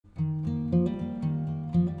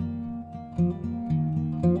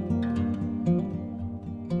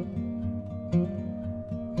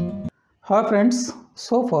Hi friends,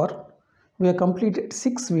 so far we have completed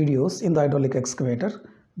 6 videos in the hydraulic excavator,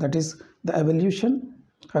 that is the evolution,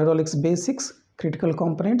 hydraulics basics, critical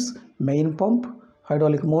components, main pump,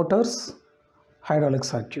 hydraulic motors, hydraulic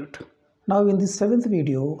circuit. Now in this 7th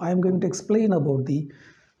video I am going to explain about the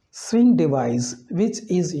swing device which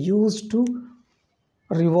is used to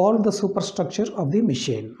revolve the superstructure of the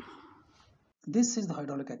machine. This is the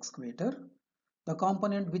hydraulic excavator. The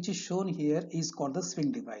component which is shown here is called the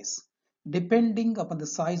swing device. Depending upon the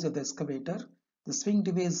size of the excavator, the swing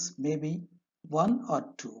device may be 1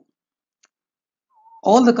 or 2.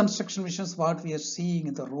 All the construction machines what we are seeing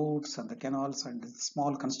in the roads and the canals and the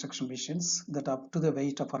small construction machines that up to the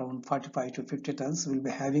weight of around 45 to 50 tons will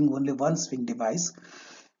be having only one swing device.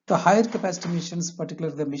 The higher capacity machines,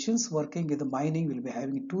 particularly the machines working with the mining, will be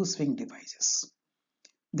having 2 swing devices.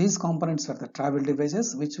 These components are the travel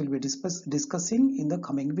devices which we'll be discussing in the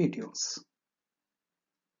coming videos.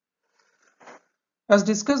 As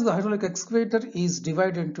discussed, the hydraulic excavator is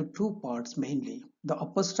divided into 2 parts mainly. The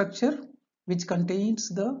upper structure which contains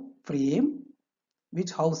the frame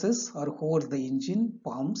which houses or holds the engine,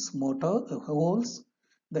 pumps, motor, holds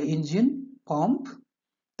the engine, pump,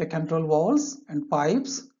 the control valves and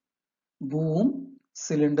pipes, boom,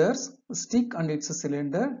 cylinders, stick and its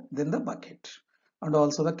cylinder, then the bucket and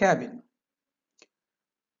also the cabin,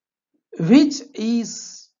 which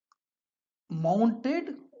is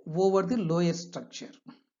mounted over the lower structure.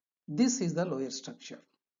 This is the lower structure.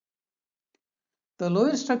 The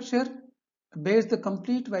lower structure bears the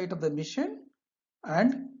complete weight of the machine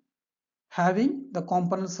and having the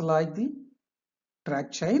components like the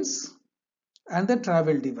track chains and the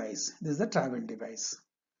travel device. This is the travel device,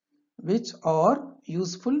 which are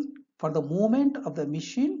useful for the movement of the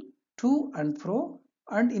machine to and fro,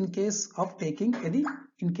 and in case of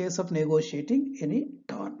negotiating any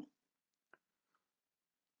turn.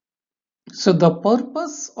 So the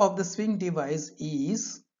purpose of the swing device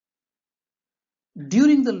is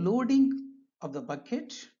during the loading of the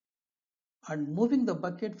bucket and moving the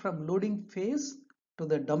bucket from loading phase to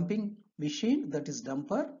the dumping machine, that is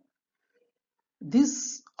dumper,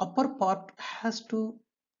 this upper part has to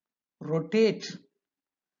rotate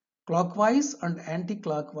clockwise and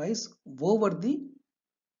anti-clockwise over the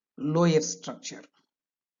lower structure.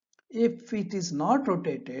 If it is not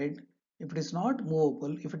rotated, if it is not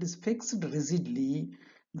movable, if it is fixed rigidly,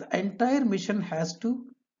 the entire machine has to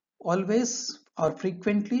always or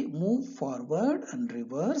frequently move forward and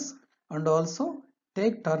reverse and also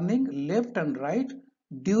take turning left and right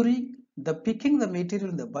during the picking the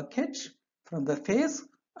material in the bucket from the face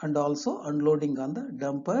and also unloading on the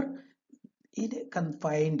dumper in a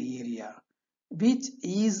confined area, which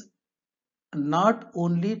is not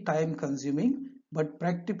only time consuming but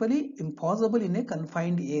practically impossible in a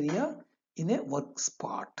confined area in a work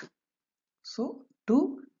spot. So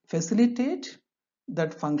to facilitate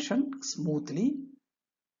that function smoothly,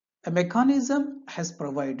 a mechanism has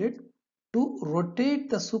provided to rotate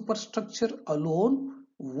the superstructure alone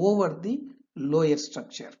over the lower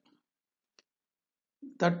structure.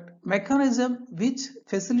 That mechanism which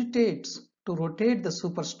facilitates to rotate the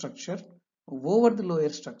superstructure over the lower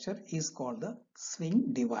structure is called the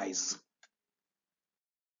swing device.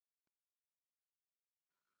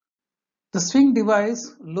 The swing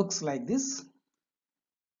device looks like this.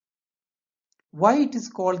 Why it is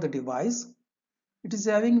called the device? It is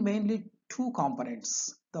having mainly 2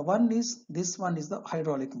 components. This one is the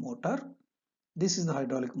hydraulic motor. This is the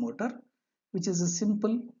hydraulic motor, which is a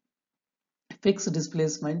simple fixed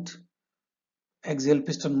displacement axial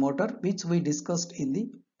piston motor, which we discussed in the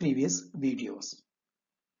previous videos.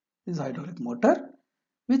 This is hydraulic motor,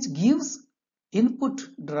 which gives input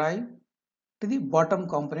drive to the bottom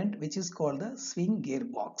component, which is called the swing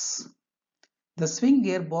gearbox. The swing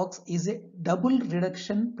gearbox is a double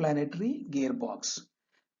reduction planetary gearbox.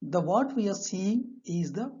 What we are seeing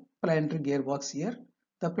is the planetary gearbox here.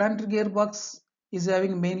 The planetary gearbox is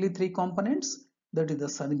having mainly 3 components, that is the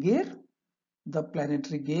sun gear, the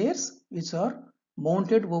planetary gears which are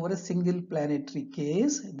mounted over a single planetary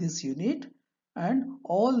case, this unit, and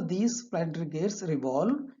all these planetary gears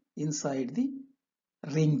revolve inside the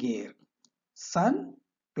ring gear. Sun,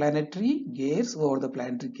 planetary gears over the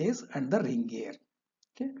planetary case and the ring gear.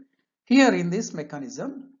 Okay. Here in this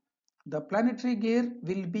mechanism, the planetary gear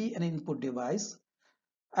will be an input device.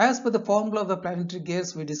 As per the formula of the planetary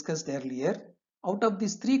gears we discussed earlier, out of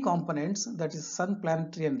these 3 components, that is sun,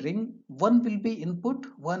 planetary and ring, one will be input,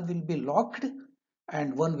 one will be locked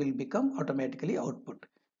and one will become automatically output.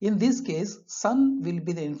 In this case, sun will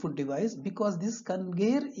be the input device because this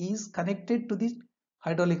gear is connected to the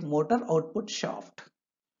hydraulic motor output shaft.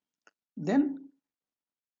 Then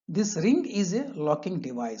This ring is a locking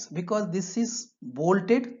device because this is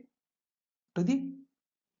bolted to the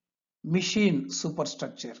machine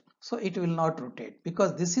superstructure. So it will not rotate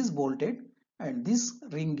because this is bolted and this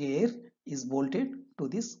ring gear is bolted to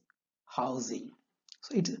this housing.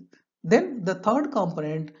 So then the third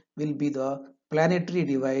component will be the planetary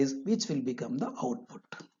device, which will become the output.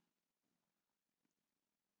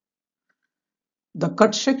 The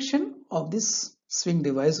cut section of this swing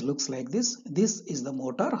device looks like this. This is the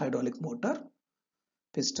motor, hydraulic motor,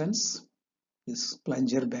 pistons, this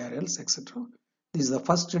plunger barrels, etc. This is the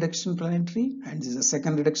first reduction planetary and this is the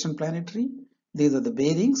second reduction planetary. These are the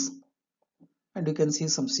bearings, and you can see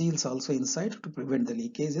some seals also inside to prevent the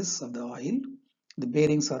leakages of the oil. The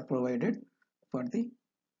bearings are provided for the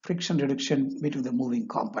friction reduction between the moving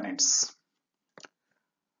components.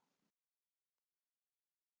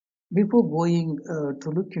 Before going to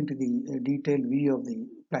look into the detailed view of the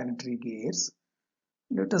planetary gears,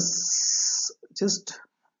 let us just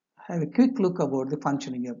have a quick look about the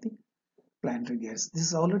functioning of the planetary gears. This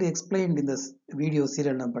is already explained in this video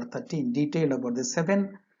serial number 13, detailed about the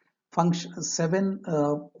seven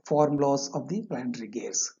formulas of the planetary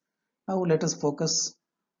gears. Now let us focus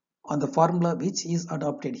on the formula which is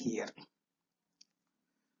adopted here.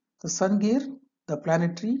 The sun gear, the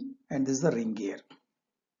planetary, and this is the ring gear.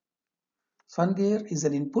 Sun gear is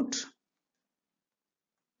an input.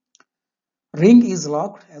 Ring is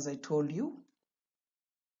locked, as I told you.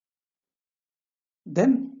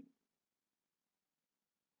 Then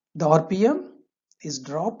the RPM is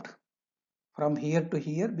dropped from here to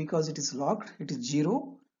here because it is locked, it is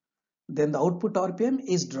 0. Then the output RPM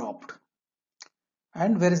is dropped.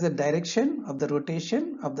 And where is the direction of the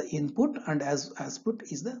rotation of the input and output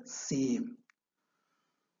is the same.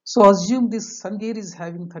 So assume this sun gear is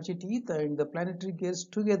having 30 teeth and the planetary gears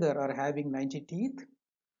together are having 90 teeth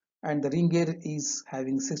and the ring gear is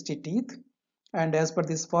having 60 teeth. And as per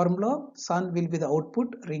this formula, sun will be the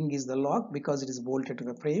output, ring is the lock because it is bolted to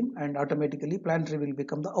the frame, and automatically planetary will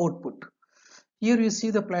become the output. Here you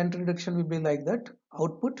see the planetary reduction will be like that.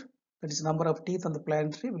 Output, that is number of teeth on the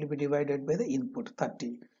planetary, will be divided by the input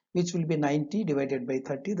 30, which will be 90 divided by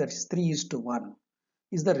 30, that is 3:1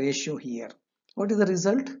 is the ratio here. What is the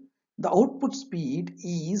result? The output speed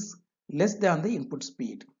is less than the input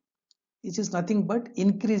speed, which is nothing but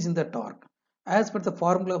increase in the torque. As per the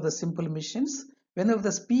formula of the simple machines, whenever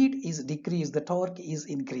the speed is decreased, the torque is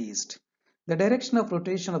increased. The direction of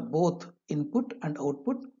rotation of both input and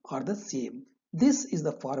output are the same. This is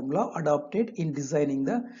the formula adopted in designing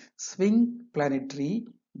the swing planetary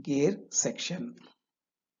gear section.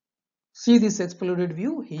 See this exploded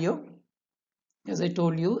view here. As I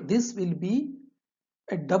told you, this will be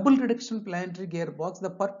a double reduction planetary gearbox.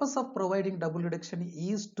 The purpose of providing double reduction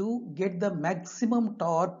is to get the maximum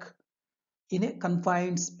torque in a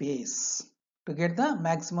confined space. To get the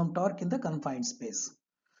maximum torque in the confined space.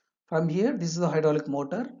 From here, this is the hydraulic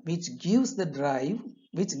motor which gives the drive,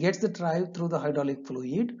 which gets the drive through the hydraulic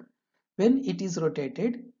fluid. When it is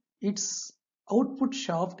rotated, its output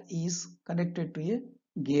shaft is connected to a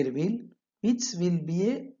gear wheel, which will be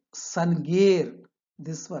a sun gear,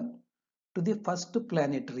 this one, to the first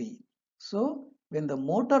planetary. So when the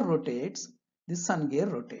motor rotates, the sun gear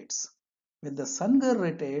rotates. When the sun gear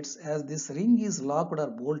rotates, as this ring is locked or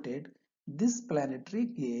bolted, this planetary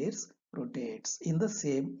gears rotates in the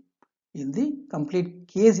complete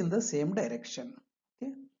case in the same direction.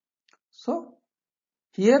 Okay. So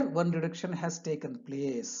here one reduction has taken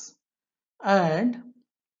place, and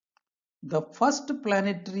the first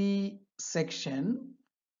planetary section,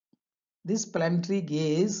 this planetary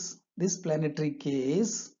case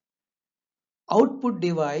output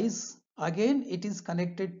device, again it is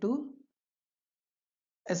connected to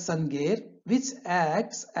a sun gear which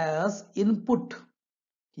acts as input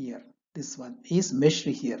here. This one is meshed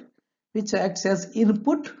here, which acts as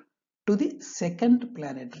input to the second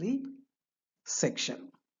planetary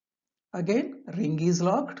section. Again, ring is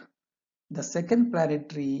locked. The second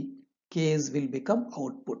planetary case will become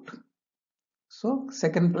output. So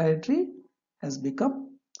second planetary has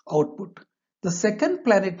become output. The second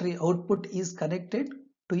planetary output is connected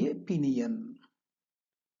to a pinion.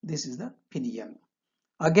 This is the pinion.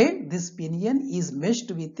 Again, this pinion is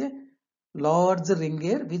meshed with a large ring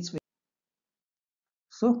gear,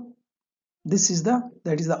 so this is that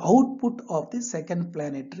is the output of the second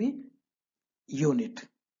planetary unit.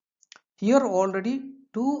 Here already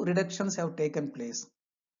two reductions have taken place.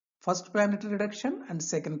 First planetary reduction and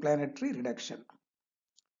second planetary reduction.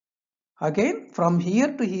 Again, from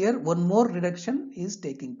here to here, one more reduction is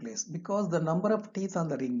taking place because the number of teeth on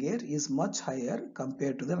the ring gear is much higher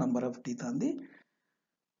compared to the number of teeth on the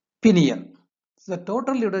pinion. So the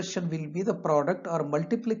total reduction will be the product or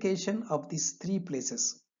multiplication of these three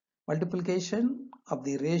places. Multiplication of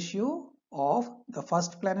the ratio of the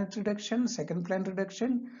first planet reduction, second planet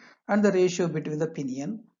reduction, and the ratio between the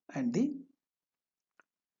pinion and the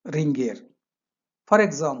ring gear. For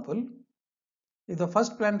example, if the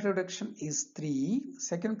first planet reduction is 3,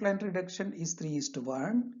 second planet reduction is 3 is to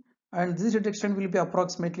 1, and this reduction will be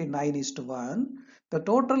approximately 9 is to 1, the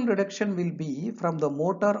total reduction will be from the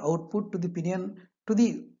motor output to the pinion to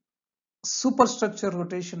the superstructure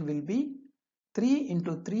rotation will be 3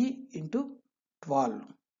 into 3 into 12,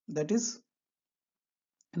 that is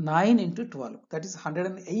 9 into 12, that is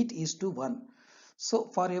 108 is to 1. So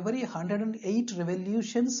for every 108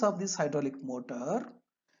 revolutions of this hydraulic motor,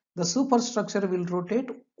 the superstructure will rotate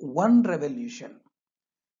 1 revolution.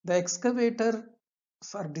 The excavators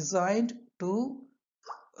are designed to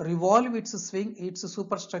revolve its swing, its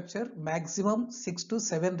superstructure maximum 6 to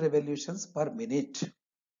 7 revolutions per minute.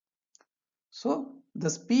 So the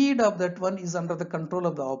speed of that one is under the control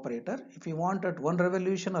of the operator. If you want at 1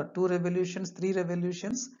 revolution or 2 revolutions, 3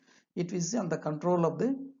 revolutions, it is under the control of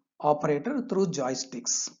the operator through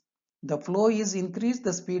joysticks. The flow is increased,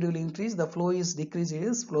 the speed will increase. The flow is decreased,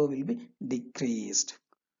 its flow will be decreased.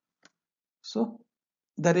 So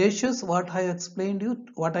the ratios what I explained you,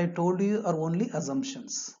 what I told you are only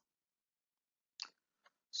assumptions.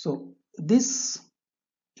 So this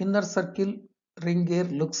inner circle ring gear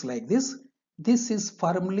looks like this. This is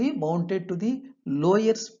firmly mounted to the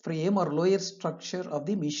lower frame or lower structure of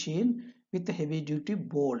the machine with heavy duty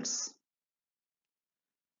bolts,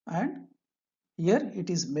 and here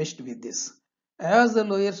it is meshed with this. As the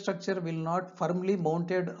lower structure will not firmly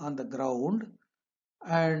mounted on the ground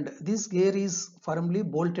and this gear is firmly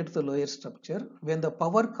bolted to the lower structure, when the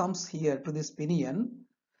power comes here to this pinion,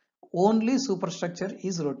 only superstructure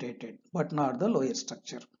is rotated but not the lower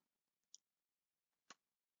structure.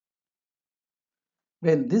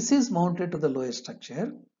 When this is mounted to the lower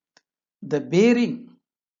structure, the bearing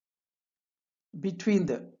between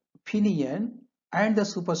the pinion and the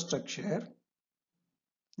superstructure,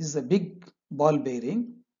 this is a big ball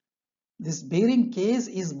bearing. This bearing case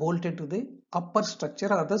is bolted to the upper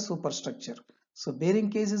structure or the superstructure. So bearing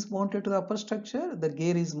case is mounted to the upper structure, the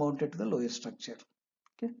gear is mounted to the lower structure.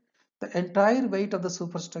 Okay. The entire weight of the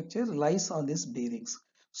superstructure lies on these bearings.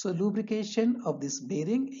 So lubrication of this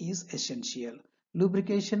bearing is essential.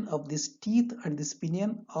 Lubrication of this teeth and this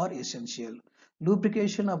pinion are essential.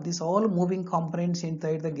 Lubrication of these all moving components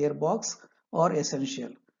inside the gearbox are essential.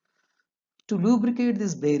 To lubricate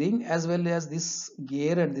this bearing as well as this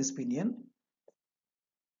gear and this pinion,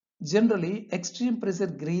 generally extreme pressure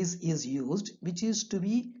grease is used, which is to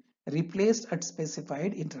be replaced at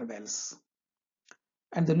specified intervals.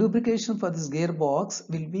 And the lubrication for this gearbox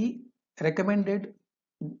will be recommended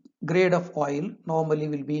grade of oil, normally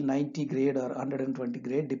will be 90 grade or 120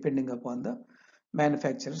 grade depending upon the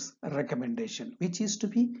manufacturer's recommendation, which is to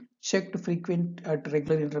be checked frequent at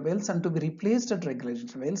regular intervals and to be replaced at regular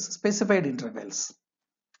intervals, specified intervals.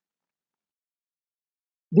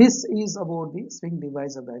 This is about the swing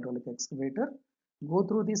device of the hydraulic excavator. Go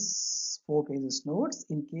through these 4 pages notes.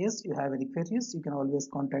 In case you have any queries, you can always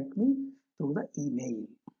contact me through the email.